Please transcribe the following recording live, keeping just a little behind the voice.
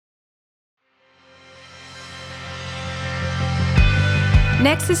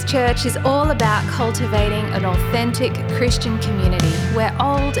Nexus Church is all about cultivating an authentic Christian community where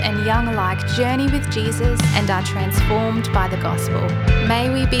old and young alike journey with Jesus and are transformed by the gospel. May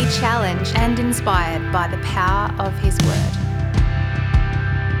we be challenged and inspired by the power of His Word.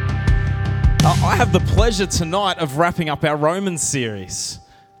 I have the pleasure tonight of wrapping up our Romans series.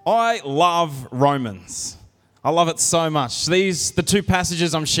 I love Romans. I love it so much. The two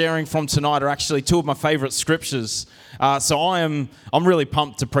passages I'm sharing from tonight are actually two of my favourite scriptures. So I'm really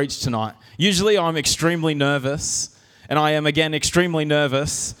pumped to preach tonight. Usually I'm extremely nervous, and I am again extremely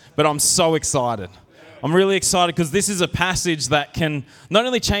nervous, but I'm so excited. I'm really excited because this is a passage that can not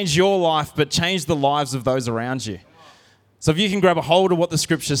only change your life, but change the lives of those around you. So if you can grab a hold of what the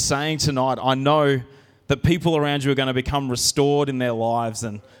scripture's saying tonight, I know that people around you are going to become restored in their lives,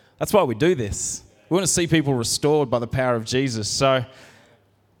 and that's why we do this. We want to see people restored by the power of Jesus. So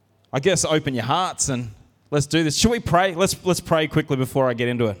I guess open your hearts and let's do this. Should we pray? Let's pray quickly before I get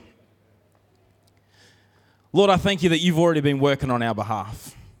into it. Lord, I thank you that you've already been working on our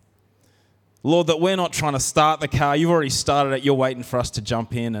behalf. Lord, that we're not trying to start the car. You've already started it. You're waiting for us to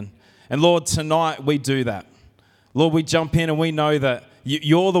jump in. And Lord, tonight we do that. Lord, we jump in and we know that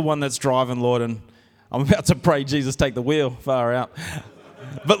you're the one that's driving, Lord. And I'm about to pray, Jesus, take the wheel. Far out.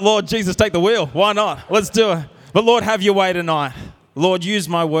 But Lord, Jesus, take the wheel. Why not? Let's do it. But Lord, have your way tonight. Lord, use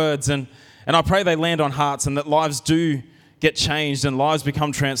my words. And I pray they land on hearts and that lives do get changed and lives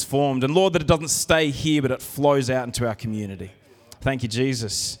become transformed. And Lord, that it doesn't stay here, but it flows out into our community. Thank you,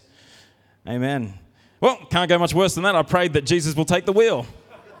 Jesus. Amen. Well, can't go much worse than that. I prayed that Jesus will take the wheel.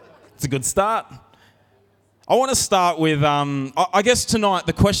 It's a good start. I want to start with, I guess tonight,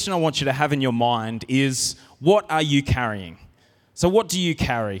 the question I want you to have in your mind is, what are you carrying? So what do you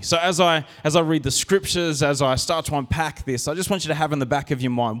carry? So as I read the scriptures, as I start to unpack this, I just want you to have in the back of your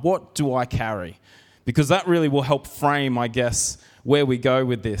mind, what do I carry? Because that really will help frame, I guess, where we go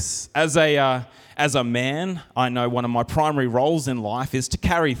with this. As a man, I know one of my primary roles in life is to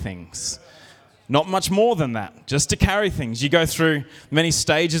carry things. Not much more than that, just to carry things. You go through many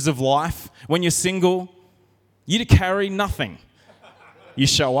stages of life. When you're single, you carry nothing. You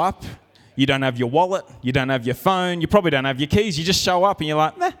show up. You don't have your wallet, you don't have your phone, you probably don't have your keys, you just show up and you're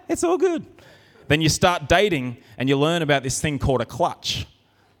like, nah, it's all good. Then you start dating and you learn about this thing called a clutch.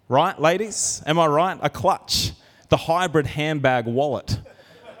 Right, ladies? Am I right? A clutch. The hybrid handbag wallet.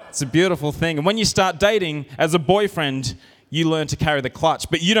 It's a beautiful thing. And when you start dating, as a boyfriend, you learn to carry the clutch.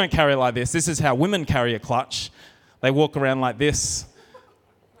 But you don't carry it like this. This is how women carry a clutch. They walk around like this.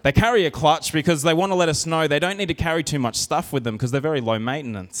 They carry a clutch because they want to let us know they don't need to carry too much stuff with them because they're very low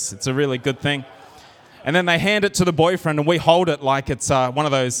maintenance. It's a really good thing. And then they hand it to the boyfriend and we hold it like it's one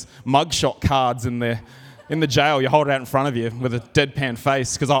of those mugshot cards in the jail. You hold it out in front of you with a deadpan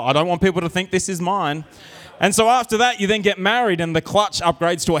face because I don't want people to think this is mine. And so after that, you then get married and the clutch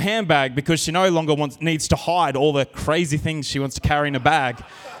upgrades to a handbag because she no longer needs to hide all the crazy things she wants to carry in a bag.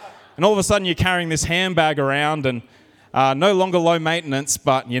 And all of a sudden, you're carrying this handbag around and no longer low maintenance,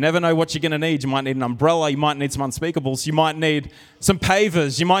 but you never know what you're going to need. You might need an umbrella, you might need some unspeakables, you might need some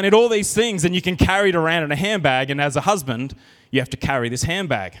pavers, you might need all these things, and you can carry it around in a handbag, and as a husband, you have to carry this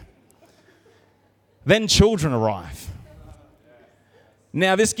handbag. Then children arrive.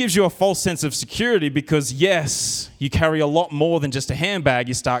 Now, this gives you a false sense of security because, yes, you carry a lot more than just a handbag.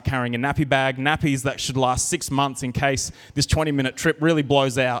 You start carrying a nappy bag, nappies that should last 6 months in case this 20-minute trip really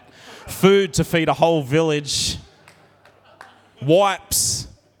blows out, food to feed a whole village, wipes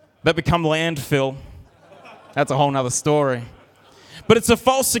that become landfill. That's a whole nother story. But it's a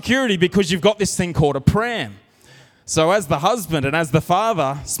false security because you've got this thing called a pram. So as the husband and as the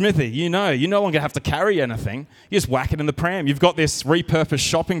father, Smithy, you no longer have to carry anything. You just whack it in the pram. You've got this repurposed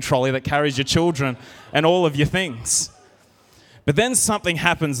shopping trolley that carries your children and all of your things. But then something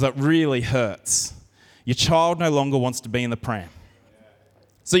happens that really hurts. Your child no longer wants to be in the pram.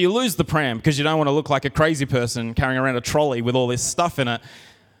 So you lose the pram because you don't want to look like a crazy person carrying around a trolley with all this stuff in it.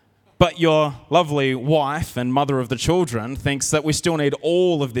 But your lovely wife and mother of the children thinks that we still need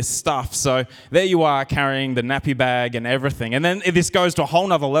all of this stuff. So there you are carrying the nappy bag and everything. And then this goes to a whole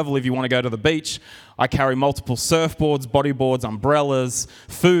nother level if you want to go to the beach. I carry multiple surfboards, bodyboards, umbrellas,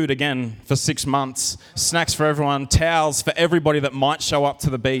 food again for 6 months, snacks for everyone, towels for everybody that might show up to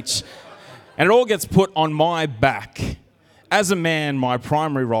the beach. And it all gets put on my back. As a man, my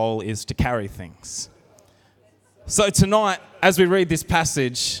primary role is to carry things. So tonight, as we read this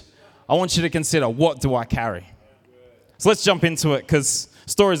passage, I want you to consider, what do I carry? So let's jump into it because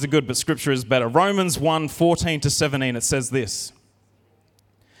stories are good, but scripture is better. Romans 1:14-17, it says this.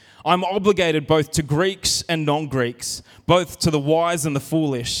 I'm obligated both to Greeks and non-Greeks, both to the wise and the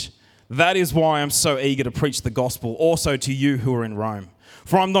foolish. That is why I'm so eager to preach the gospel also to you who are in Rome.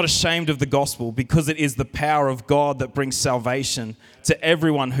 For I'm not ashamed of the gospel, because it is the power of God that brings salvation to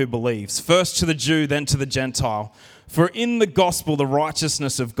everyone who believes, first to the Jew, then to the Gentile. For in the gospel the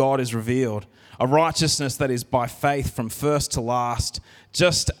righteousness of God is revealed, a righteousness that is by faith from first to last,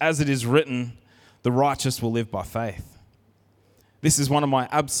 just as it is written, the righteous will live by faith. This is one of my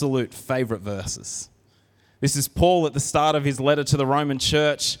absolute favourite verses. This is Paul at the start of his letter to the Roman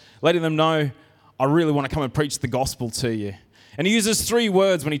church, letting them know, I really want to come and preach the gospel to you. And he uses 3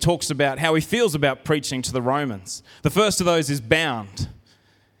 words when he talks about how he feels about preaching to the Romans. The first of those is bound.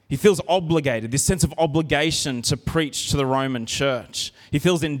 He feels obligated, this sense of obligation to preach to the Roman church. He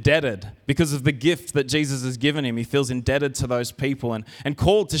feels indebted because of the gift that Jesus has given him. He feels indebted to those people and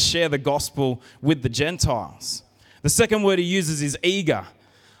called to share the gospel with the Gentiles. The second word he uses is eager.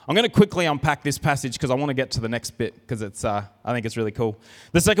 I'm going to quickly unpack this passage because I want to get to the next bit because I think it's really cool.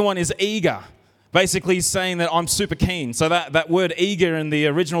 The second one is eager. Basically, he's saying that I'm super keen. So that word eager in the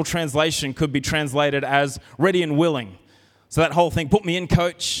original translation could be translated as ready and willing. So that whole thing, put me in,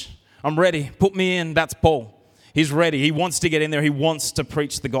 coach. I'm ready. Put me in. That's Paul. He's ready. He wants to get in there. He wants to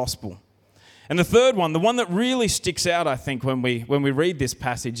preach the gospel. And the third one, the one that really sticks out, I think, when we read this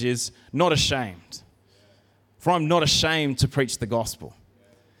passage is not ashamed. For I'm not ashamed to preach the gospel.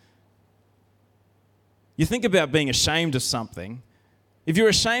 You think about being ashamed of something. If you're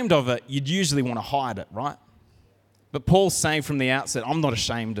ashamed of it, you'd usually want to hide it, right? But Paul's saying from the outset, I'm not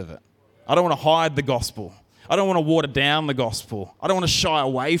ashamed of it. I don't want to hide the gospel. I don't want to water down the gospel. I don't want to shy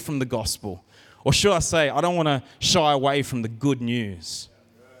away from the gospel. Or should I say, I don't want to shy away from the good news.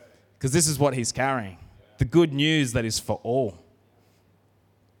 Because this is what he's carrying. The good news that is for all.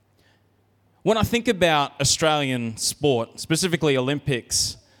 When I think about Australian sport, specifically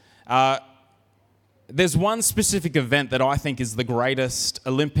Olympics, there's one specific event that I think is the greatest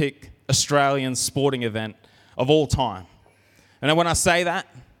Olympic Australian sporting event of all time. And when I say that,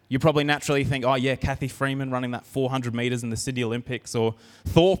 you probably naturally think, oh yeah, Kathy Freeman running that 400 metres in the Sydney Olympics, or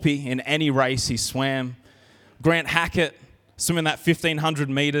Thorpe in any race he swam, Grant Hackett swimming that 1,500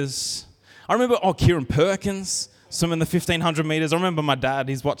 metres. I remember, Kieran Perkins swimming the 1,500 metres. I remember my dad,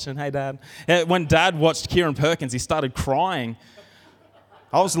 he's watching, hey Dad. When Dad watched Kieran Perkins, he started crying.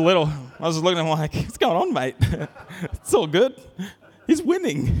 I was looking at him like, what's going on, mate? It's all good. He's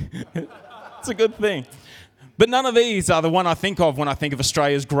winning. It's a good thing. But none of these are the one I think of when I think of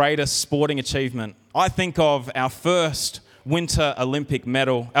Australia's greatest sporting achievement. I think of our first Winter Olympic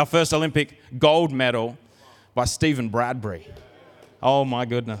medal, our first Olympic gold medal by Stephen Bradbury. Oh my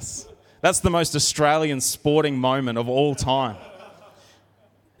goodness. That's the most Australian sporting moment of all time.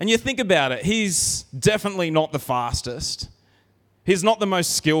 And you think about it, he's definitely not the fastest. He's not the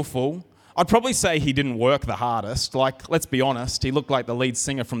most skillful. I'd probably say he didn't work the hardest. Like, let's be honest, he looked like the lead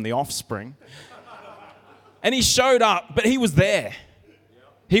singer from The Offspring. And he showed up, but he was there.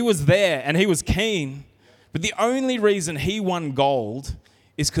 He was there and he was keen. But the only reason he won gold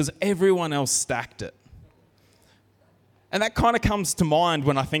is because everyone else stacked it. And that kind of comes to mind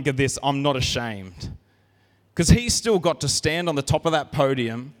when I think of this, I'm not ashamed. Because he still got to stand on the top of that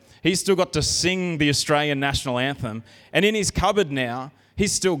podium. He's still got to sing the Australian national anthem. And in his cupboard now,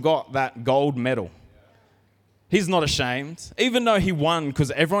 he's still got that gold medal. He's not ashamed, even though he won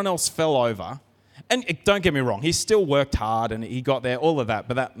because everyone else fell over. And don't get me wrong, he still worked hard and he got there, all of that,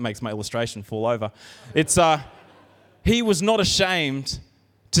 but that makes my illustration fall over. He was not ashamed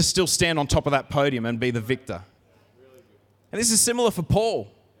to still stand on top of that podium and be the victor. And this is similar for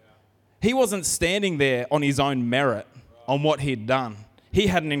Paul. He wasn't standing there on his own merit, on what he'd done. He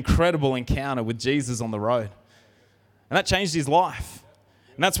had an incredible encounter with Jesus on the road. And that changed his life.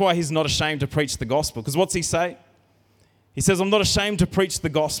 And that's why he's not ashamed to preach the gospel. Because what's he say? He says, I'm not ashamed to preach the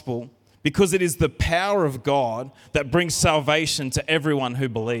gospel because it is the power of God that brings salvation to everyone who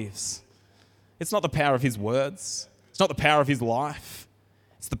believes. It's not the power of his words. It's not the power of his life.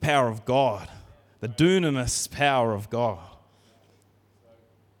 It's the power of God. The dunamis power of God.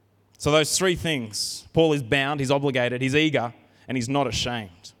 So those 3 things. Paul is bound, he's obligated, he's eager, and he's not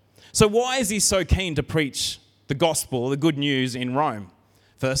ashamed. So why is he so keen to preach the gospel, the good news in Rome?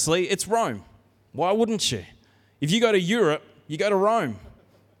 Firstly, it's Rome. Why wouldn't you? If you go to Europe, you go to Rome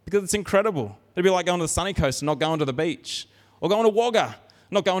because it's incredible. It'd be like going to the sunny coast and not going to the beach, or going to Wagga,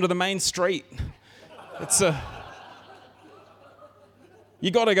 not going to the main street.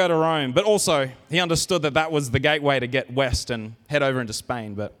 You got to go to Rome. But also, he understood that was the gateway to get west and head over into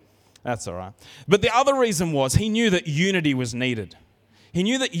Spain, but that's all right. But the other reason was he knew that unity was needed. He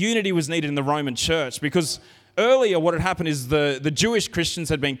knew that unity was needed in the Roman church because earlier what had happened is the Jewish Christians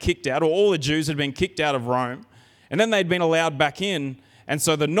had been kicked out, or all the Jews had been kicked out of Rome, and then they'd been allowed back in, And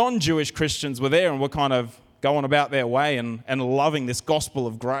so the non-Jewish Christians were there and were kind of going about their way and loving this gospel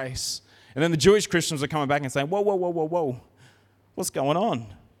of grace. And then the Jewish Christians are coming back and saying, whoa, whoa, whoa, whoa, whoa, what's going on?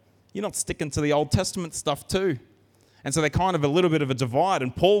 You're not sticking to the Old Testament stuff too. And so they're kind of a little bit of a divide.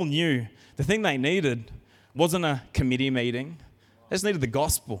 And Paul knew the thing they needed wasn't a committee meeting. They just needed the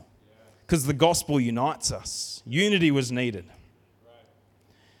gospel, because the gospel unites us. Unity was needed.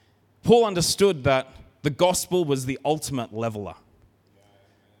 Paul understood that the gospel was the ultimate leveler.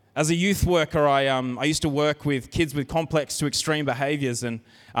 As a youth worker, I used to work with kids with complex to extreme behaviours, and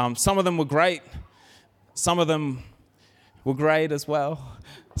some of them were great. Some of them were great as well.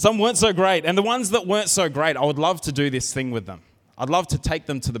 Some weren't so great. And the ones that weren't so great, I would love to do this thing with them. I'd love to take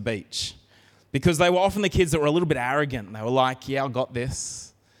them to the beach, because they were often the kids that were a little bit arrogant. They were like, yeah, I got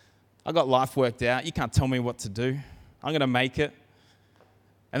this. I got life worked out. You can't tell me what to do. I'm going to make it.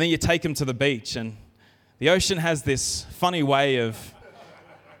 And then you take them to the beach, and the ocean has this funny way of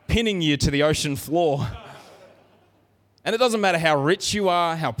pinning you to the ocean floor. And it doesn't matter how rich you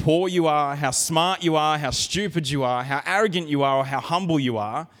are, how poor you are, how smart you are, how stupid you are, how arrogant you are, or how humble you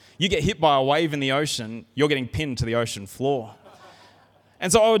are. You get hit by a wave in the ocean, you're getting pinned to the ocean floor. And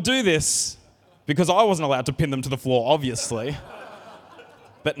so I would do this because I wasn't allowed to pin them to the floor, obviously.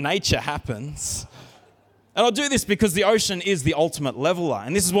 But nature happens. And I'll do this because the ocean is the ultimate leveler.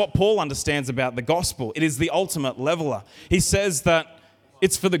 And this is what Paul understands about the gospel. It is the ultimate leveler. He says that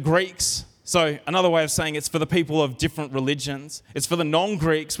it's for the Greeks. So another way of saying it's for the people of different religions. It's for the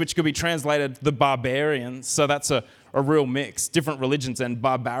non-Greeks, which could be translated the barbarians. So that's a real mix, different religions and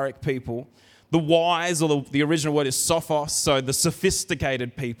barbaric people. The wise, or the original word is sophos, so the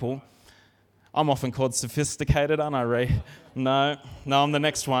sophisticated people. I'm often called sophisticated, aren't I, Ray? No, I'm the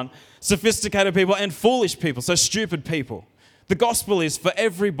next one. Sophisticated people and foolish people, so stupid people. The gospel is for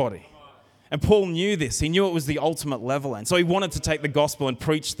everybody. And Paul knew this. He knew it was the ultimate level. And so he wanted to take the gospel and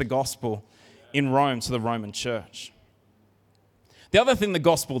preach the gospel in Rome to the Roman church. The other thing the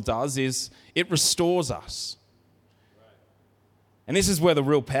gospel does is it restores us. And this is where the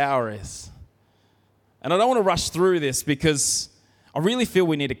real power is. And I don't want to rush through this because I really feel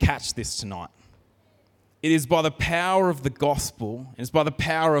we need to catch this tonight. It is by the power of the gospel, and it's by the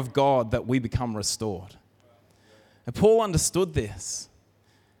power of God that we become restored. And Paul understood this.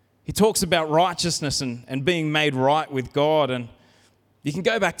 He talks about righteousness and being made right with God. And you can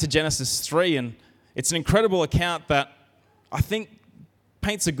go back to Genesis 3, and it's an incredible account that I think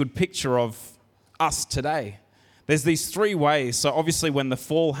paints a good picture of us today. There's these three ways. So obviously when the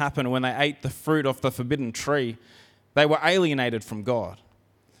fall happened, when they ate the fruit off the forbidden tree, they were alienated from God.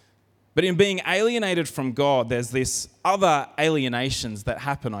 But in being alienated from God, there's this other alienations that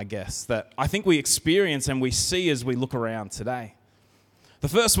happen, I guess, that I think we experience and we see as we look around today. The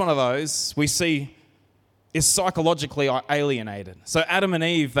first one of those we see is psychologically alienated. So Adam and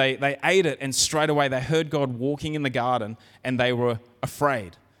Eve, they ate it, and straight away they heard God walking in the garden, and they were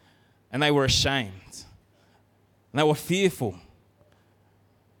afraid, and they were ashamed, and they were fearful.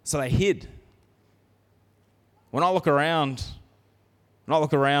 So they hid. When I look around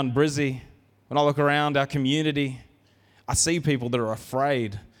Brizzy, when I look around our community, I see people that are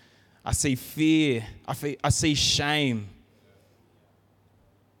afraid. I see fear. I see shame.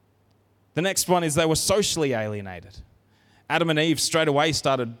 The next one is they were socially alienated. Adam and Eve straight away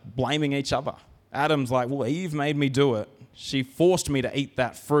started blaming each other. Adam's like, well, Eve made me do it. She forced me to eat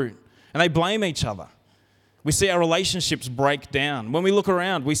that fruit. And they blame each other. We see our relationships break down. When we look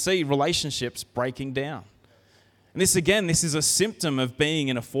around, we see relationships breaking down. And this is a symptom of being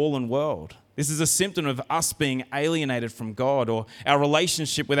in a fallen world. This is a symptom of us being alienated from God, or our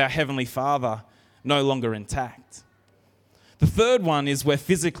relationship with our Heavenly Father no longer intact. The third one is we're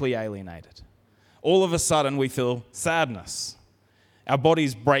physically alienated. All of a sudden we feel sadness. Our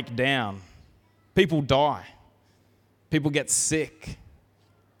bodies break down. People die. People get sick.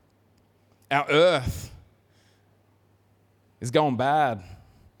 Our earth is going bad.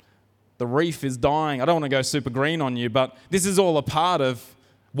 The reef is dying. I don't want to go super green on you, but this is all a part of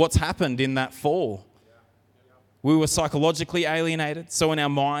what's happened in that fall. We were psychologically alienated, so in our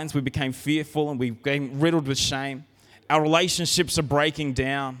minds we became fearful and we became riddled with shame. Our relationships are breaking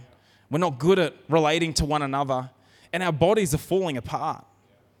down. We're not good at relating to one another, and our bodies are falling apart.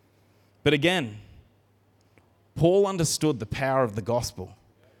 But again, Paul understood the power of the gospel,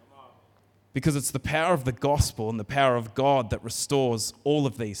 because it's the power of the gospel and the power of God that restores all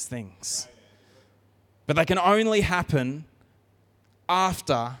of these things. But they can only happen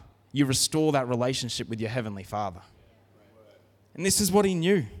after you restore that relationship with your Heavenly Father. And this is what he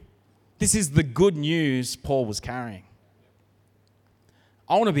knew. This is the good news Paul was carrying.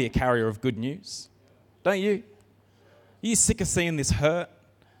 I want to be a carrier of good news. Don't you? Are you sick of seeing this hurt?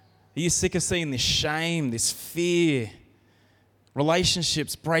 Are you sick of seeing this shame, this fear,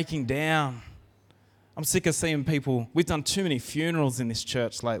 relationships breaking down? I'm sick of seeing people. We've done too many funerals in this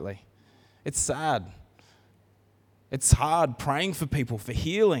church lately. It's sad. It's hard praying for people for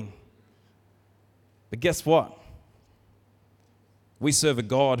healing. But guess what? We serve a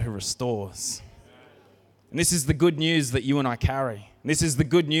God who restores. And this is the good news that you and I carry. And this is the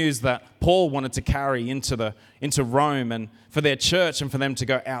good news that Paul wanted to carry into Rome and for their church and for them to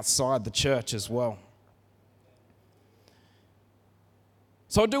go outside the church as well.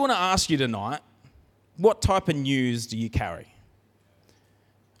 So I do want to ask you tonight, what type of news do you carry?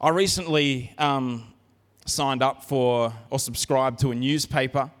 I recently signed up for or subscribed to a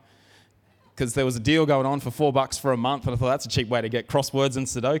newspaper because there was a deal going on for $4 for a month, and I thought that's a cheap way to get crosswords and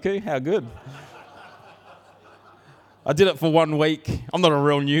Sudoku. How good. I did it for 1 week. I'm not a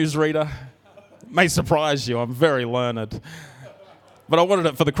real newsreader. May surprise you, I'm very learned. But I wanted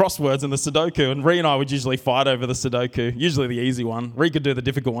it for the crosswords and the Sudoku, and Ree and I would usually fight over the Sudoku, usually the easy one. Ree could do the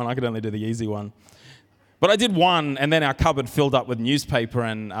difficult one, I could only do the easy one. But I did one, and then our cupboard filled up with newspaper.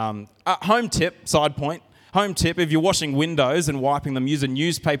 And home tip, side point, home tip, if you're washing windows and wiping them, use a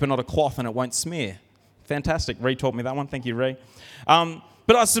newspaper, not a cloth, and it won't smear. Fantastic. Ree taught me that one. Thank you, Ree.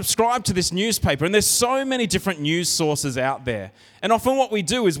 But I subscribe to this newspaper, and there's so many different news sources out there. And often what we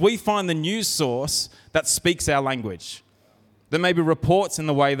do is we find the news source that speaks our language, that maybe reports in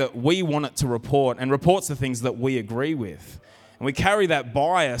the way that we want it to report and reports the things that we agree with. And we carry that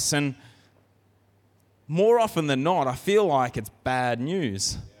bias, and more often than not, I feel like it's bad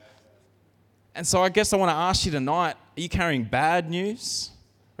news. And so I guess I want to ask you tonight, are you carrying bad news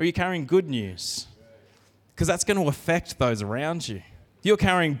or are you carrying good news? Because that's going to affect those around you. If you're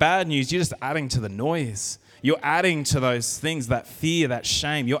carrying bad news, you're just adding to the noise. You're adding to those things, that fear, that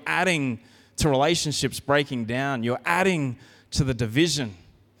shame. You're adding to relationships breaking down. You're adding to the division.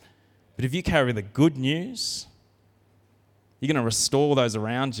 But if you carry the good news, you're going to restore those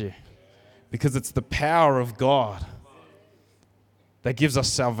around you, because it's the power of God that gives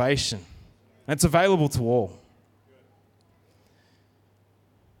us salvation. And it's available to all.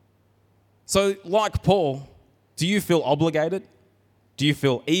 So, like Paul, do you feel obligated? Do you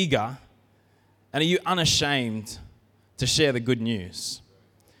feel eager? And are you unashamed to share the good news?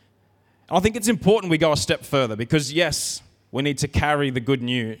 And I think it's important we go a step further, because yes, we need to carry the good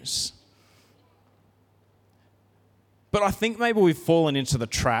news. But I think maybe we've fallen into the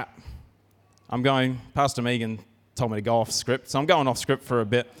trap. Pastor Megan told me to go off script, so I'm going off script for a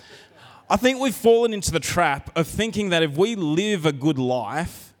bit. I think we've fallen into the trap of thinking that if we live a good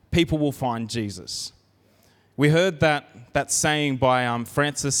life, people will find Jesus. We heard that saying by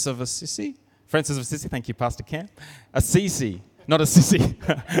Francis of Assisi. Francis of Assisi, thank you, Pastor Cam. Assisi, not a sissy.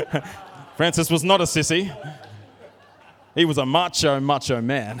 Francis was not a sissy. He was a macho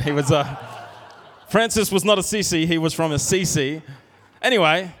man. Francis was not a sissy, he was from Assisi.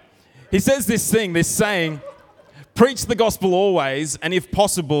 Anyway, he says this saying, preach the gospel always, and if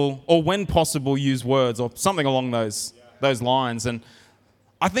possible, or when possible, use words, or something along those lines. And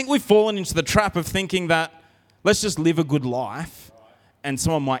I think we've fallen into the trap of thinking that let's just live a good life and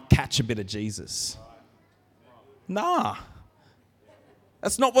someone might catch a bit of Jesus. Nah.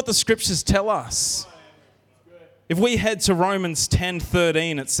 That's not what the scriptures tell us. If we head to Romans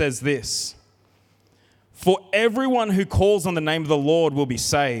 10:13, it says this: for everyone who calls on the name of the Lord will be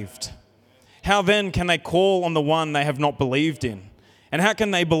saved. How then can they call on the one they have not believed in? And how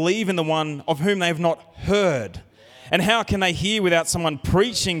can they believe in the one of whom they have not heard? And how can they hear without someone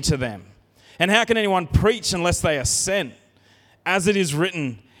preaching to them? And how can anyone preach unless they are sent? As it is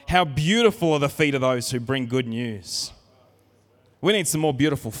written, how beautiful are the feet of those who bring good news. We need some more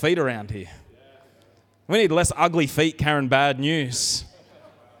beautiful feet around here. We need less ugly feet carrying bad news.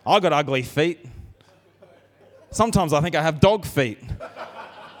 I got ugly feet. Sometimes I think I have dog feet,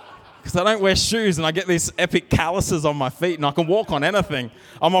 because I don't wear shoes and I get these epic calluses on my feet and I can walk on anything.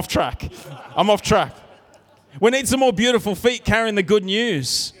 I'm off track. We need some more beautiful feet carrying the good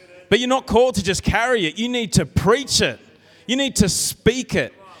news. But you're not called to just carry it. You need to preach it. You need to speak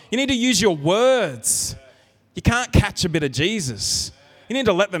it. You need to use your words. You can't catch a bit of Jesus. You need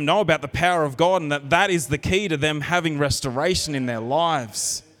to let them know about the power of God, and that is the key to them having restoration in their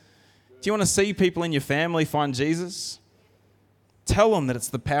lives. Do you want to see people in your family find Jesus? Tell them that it's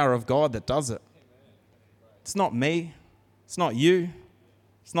the power of God that does it. It's not me. It's not you.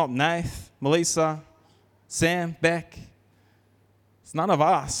 It's not Nath, Melissa, Sam, Beck. It's none of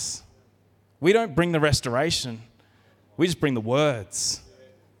us. We don't bring the restoration. We just bring the words.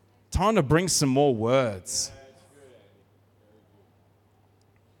 Time to bring some more words.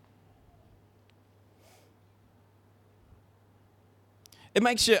 it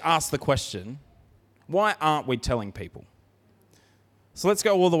makes you ask the question, why aren't we telling people? So let's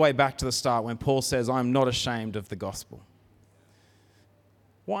go all the way back to the start when Paul says, I'm not ashamed of the gospel.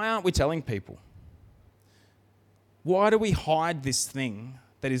 Why aren't we telling people? Why do we hide this thing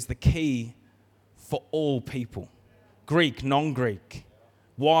that is the key for all people? Greek, non-Greek,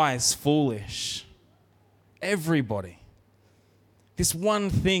 wise, foolish, everybody. This one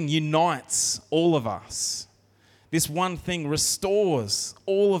thing unites all of us. This one thing restores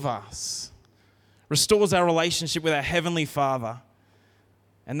all of us. Restores our relationship with our Heavenly Father.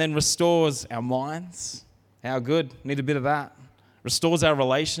 And then restores our minds. How good? Need a bit of that. Restores our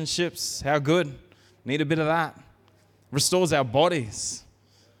relationships. How good? Need a bit of that. Restores our bodies.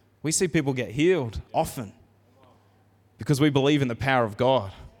 We see people get healed often because we believe in the power of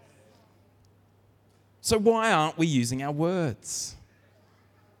God. So why aren't we using our words?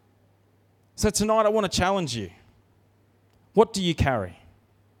 So tonight I want to challenge you. What do you carry?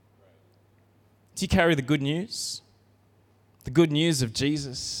 Do you carry the good news? The good news of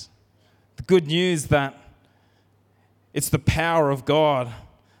Jesus? The good news that it's the power of God. I'm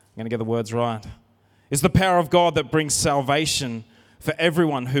going to get the words right. It's the power of God that brings salvation for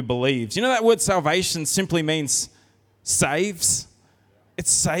everyone who believes. You know that word salvation simply means saves. It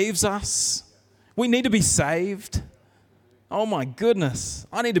saves us. We need to be saved. Oh my goodness.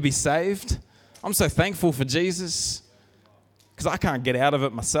 I need to be saved. I'm so thankful for Jesus because I can't get out of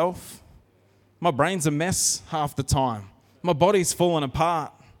it myself. My brain's a mess half the time. My body's falling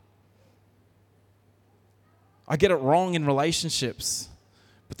apart. I get it wrong in relationships.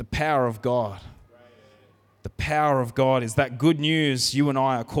 But the power of God, the power of God is that good news you and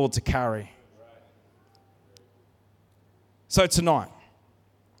I are called to carry. So tonight,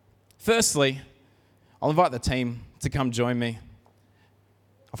 firstly, I'll invite the team to come join me.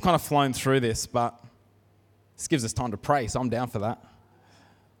 I've kind of flown through this, but this gives us time to pray, so I'm down for that.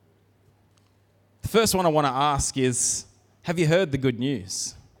 The first one I want to ask is, have you heard the good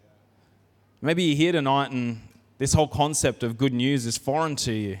news? Maybe you're here tonight and this whole concept of good news is foreign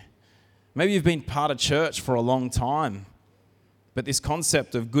to you. Maybe you've been part of church for a long time, but this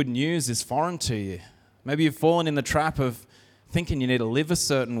concept of good news is foreign to you. Maybe you've fallen in the trap of thinking you need to live a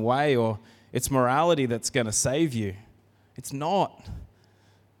certain way or it's morality that's going to save you. It's not.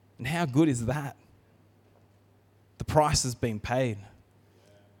 And how good is that? The price has been paid.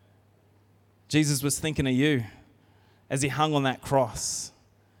 Jesus was thinking of you as he hung on that cross,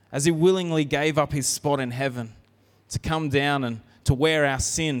 as he willingly gave up his spot in heaven to come down and to wear our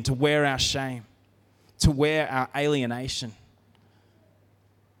sin, to wear our shame, to wear our alienation.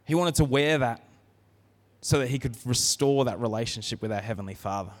 He wanted to wear that so that he could restore that relationship with our Heavenly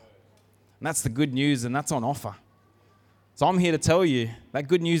Father. And that's the good news, and that's on offer. So I'm here to tell you that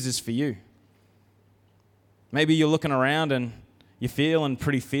good news is for you. Maybe you're looking around and you're feeling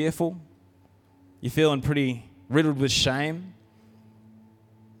pretty fearful. You're feeling pretty riddled with shame.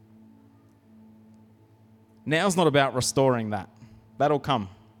 Now's not about restoring that. That'll come.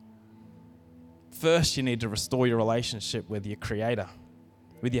 First, you need to restore your relationship with your Creator,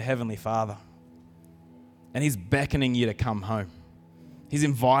 with your Heavenly Father. And He's beckoning you to come home. He's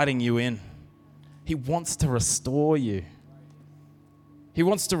inviting you in. He wants to restore you. He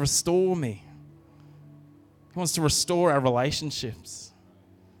wants to restore me. He wants to restore our relationships.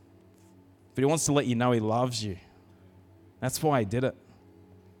 But He wants to let you know He loves you. That's why He did it.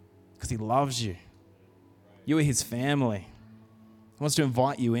 Because He loves you. You are His family. He wants to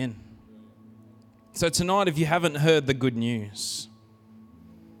invite you in. So tonight, if you haven't heard the good news,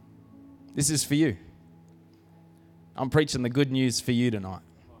 this is for you. I'm preaching the good news for you tonight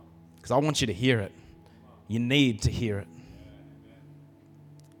because I want you to hear it. You need to hear it.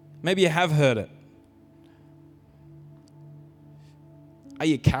 Maybe you have heard it. Are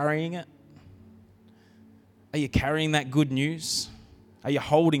you carrying it? Are you carrying that good news? Are you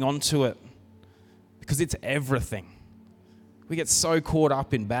holding on to it? Because it's everything. We get so caught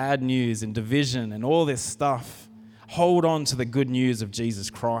up in bad news and division and all this stuff. Hold on to the good news of Jesus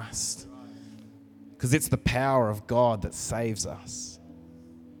Christ. Because it's the power of God that saves us.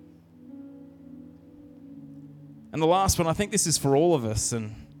 And the last one, I think this is for all of us.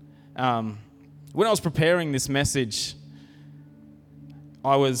 And when I was preparing this message,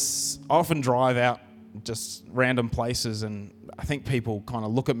 I often drive out just random places, and I think people kind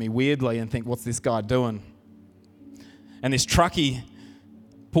of look at me weirdly and think, what's this guy doing? And this truckie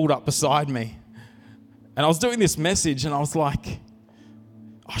pulled up beside me. And I was doing this message, and I was like,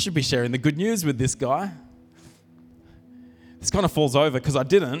 I should be sharing the good news with this guy. This kind of falls over because I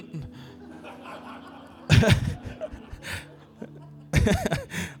didn't.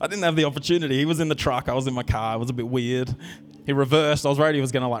 I didn't have the opportunity. He was in the truck. I was in my car. It was a bit weird. He reversed. I was worried he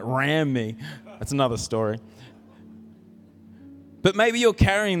was going to ram me. That's another story. But maybe you're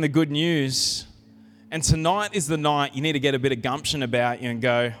carrying the good news, and tonight is the night you need to get a bit of gumption about you and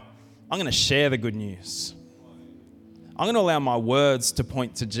go, I'm going to share the good news. I'm going to allow my words to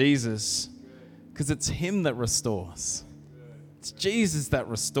point to Jesus, because it's him that restores. It's Jesus that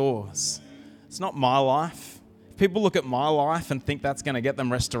restores. It's not my life. If people look at my life and think that's going to get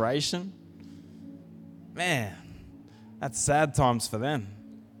them restoration, man, that's sad times for them.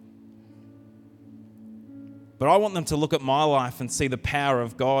 But I want them to look at my life and see the power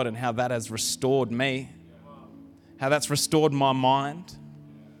of God and how that has restored me, how that's restored my mind,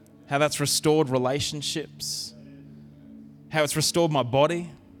 how that's restored relationships, how it's restored my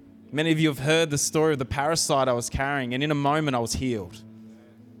body. Many of you have heard the story of the parasite I was carrying, and in a moment I was healed.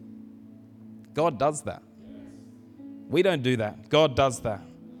 God does that. We don't do that. God does that.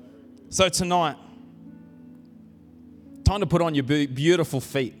 So tonight, time to put on your beautiful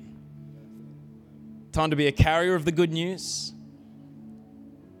feet. Time to be a carrier of the good news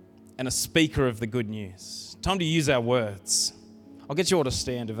and a speaker of the good news. Time to use our words. I'll get you all to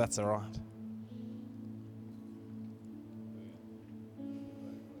stand if that's all right.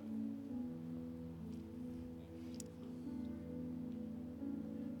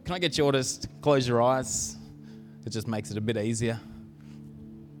 Can I get you all to close your eyes? It just makes it a bit easier.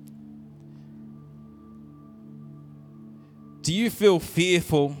 Do you feel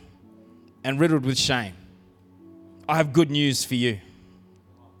fearful and riddled with shame? I have good news for you.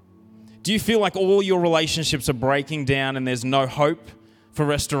 Do you feel like all your relationships are breaking down and there's no hope for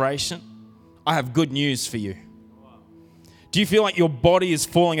restoration? I have good news for you. Do you feel like your body is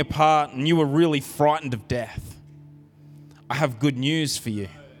falling apart and you are really frightened of death? I have good news for you.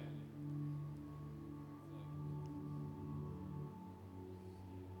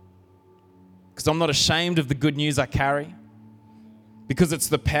 Because I'm not ashamed of the good news I carry. Because it's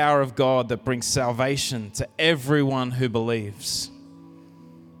the power of God that brings salvation to everyone who believes.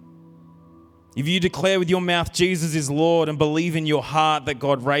 If you declare with your mouth Jesus is Lord and believe in your heart that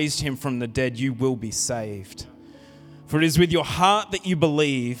God raised him from the dead, you will be saved. For it is with your heart that you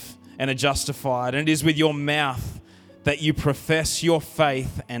believe and are justified, and it is with your mouth that you profess your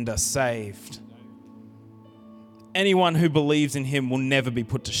faith and are saved. Anyone who believes in him will never be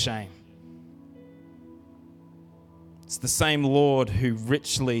put to shame. It's the same Lord who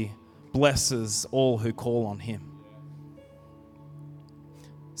richly blesses all who call on him.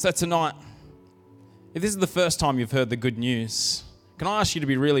 So tonight, if this is the first time you've heard the good news, can I ask you to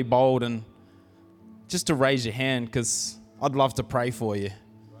be really bold and just to raise your hand, because I'd love to pray for you.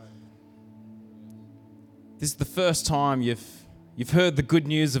 This is the first time you've heard the good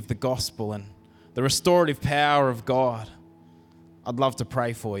news of the gospel and the restorative power of God. I'd love to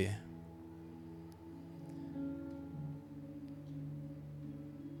pray for you.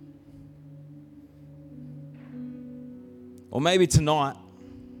 Or maybe tonight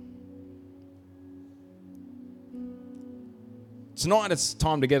it's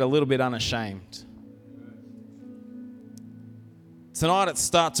time to get a little bit unashamed. Tonight let's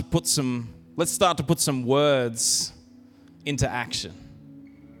start to put some words into action.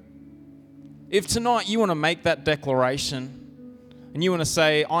 If tonight you want to make that declaration and you want to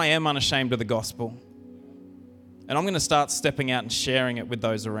say, I am unashamed of the gospel, and I'm going to start stepping out and sharing it with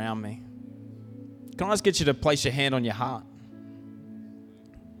those around me, can I just get you to place your hand on your heart?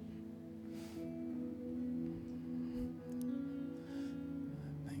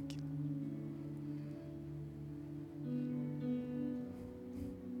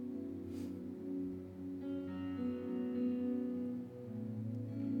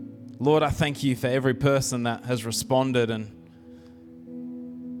 Lord, I thank you for every person that has responded. And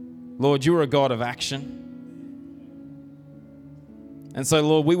Lord, you are a God of action. And so,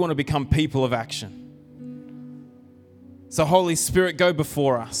 Lord, we want to become people of action. So, Holy Spirit, go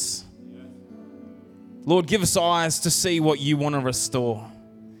before us. Lord, give us eyes to see what you want to restore.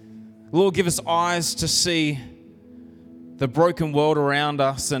 Lord, give us eyes to see the broken world around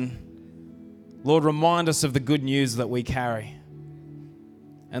us. And Lord, remind us of the good news that we carry.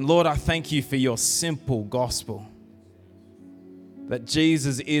 And Lord, I thank you for your simple gospel, that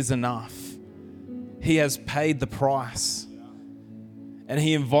Jesus is enough. He has paid the price, and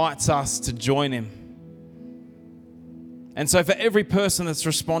he invites us to join him. And so for every person that's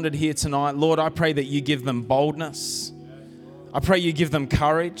responded here tonight, Lord, I pray that you give them boldness. I pray you give them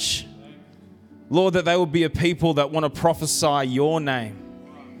courage. Lord, that they will be a people that want to prophesy your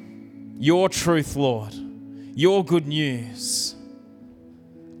name, your truth, Lord, your good news.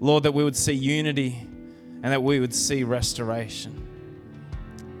 Lord, that we would see unity and that we would see restoration.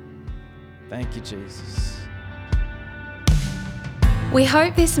 Thank you, Jesus. We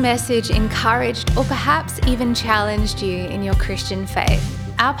hope this message encouraged or perhaps even challenged you in your Christian faith.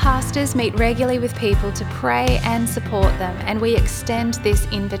 Our pastors meet regularly with people to pray and support them, and we extend this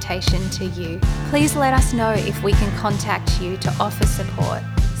invitation to you. Please let us know if we can contact you to offer support.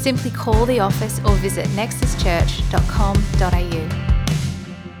 Simply call the office or visit nexuschurch.com.au.